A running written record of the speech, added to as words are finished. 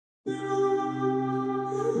I'm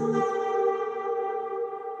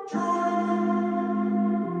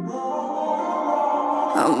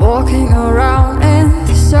walking around in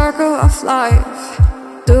the circle of life,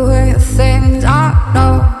 doing the things I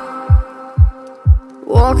know,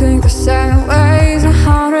 walking the same ways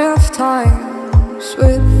 100 times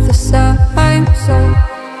with the same soul.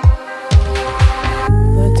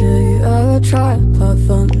 But do you ever try to path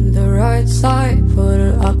on the right side, put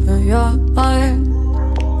it up in your mind?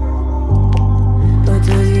 But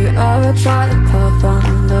do you ever try to path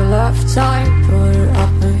on the left side, put it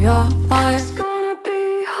up in your mind?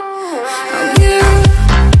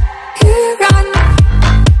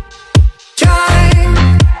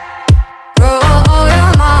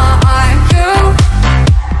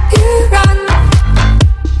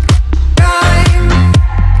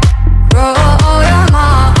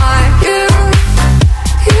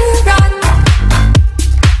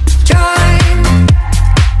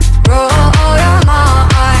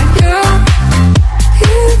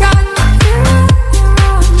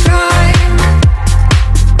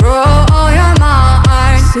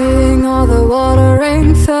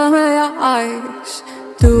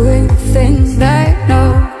 Doing things they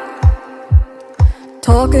know,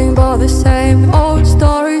 talking about the same old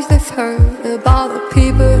stories they've heard about the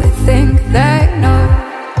people they think they know.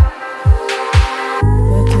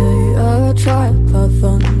 But do you ever try to path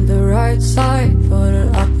on the right side, put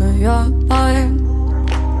it up in your mind?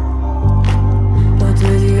 But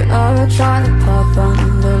do you ever try to path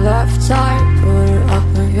on the left side, put it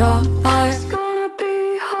up in your mind? It's gonna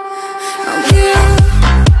be hard. I'm here,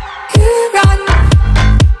 you got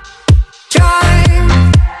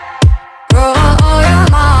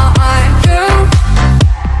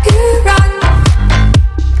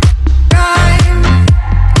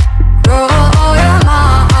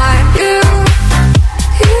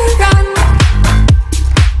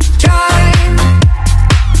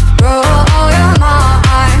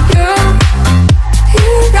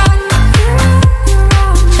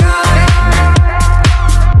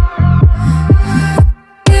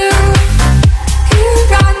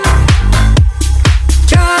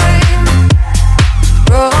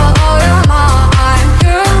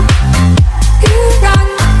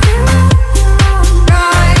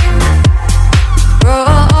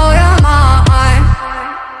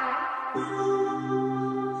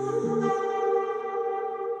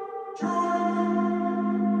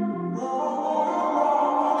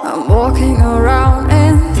I'm walking around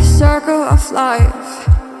in the circle of life,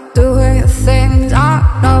 doing the things I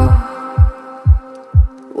know,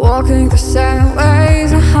 walking the same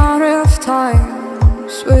ways 100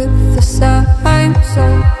 times with the same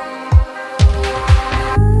soul.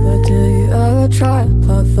 But do you ever try to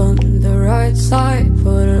path on the right side,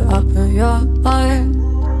 put it up in your mind?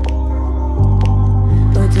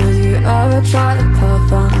 But do you ever try to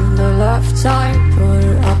path on the left side, put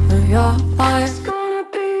it up in your mind?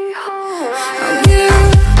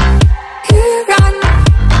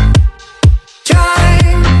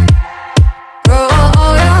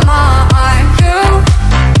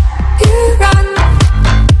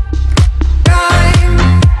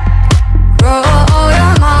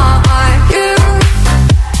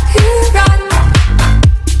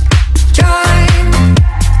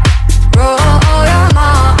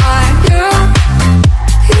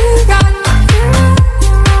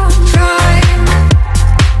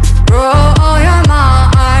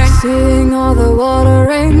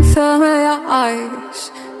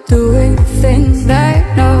 Doing things they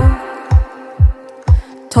know,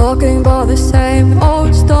 talking about the same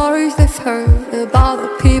old stories they've heard about the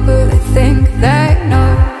people they think they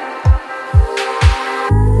know.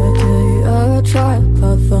 But do you ever try to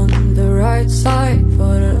path on the right side,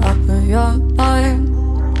 put it up in your mind?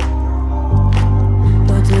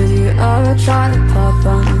 But do you ever try to path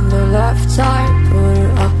on the left side, put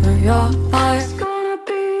it up in your mind? It's gonna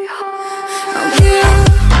be hard. I'm here.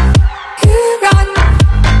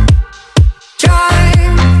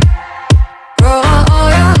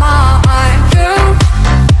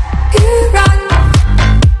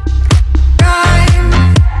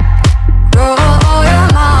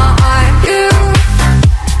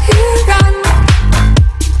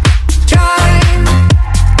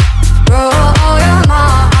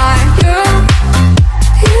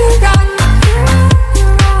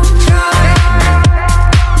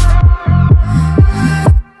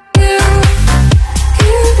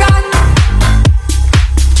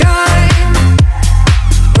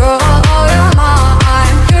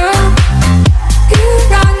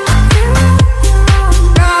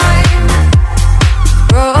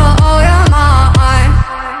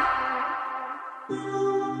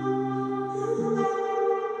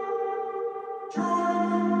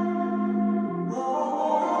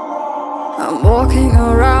 walking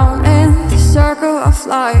around in the circle of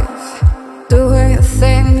life, doing the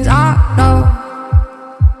things I know,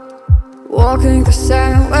 walking the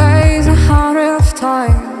same ways 100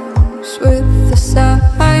 times with the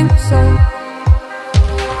same soul.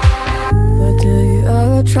 But do you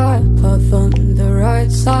ever try to put on the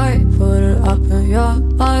right side, put it up in your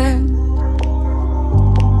mind?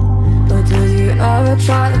 But do you ever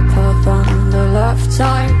try to put on the left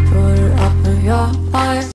side, put it up in your mind?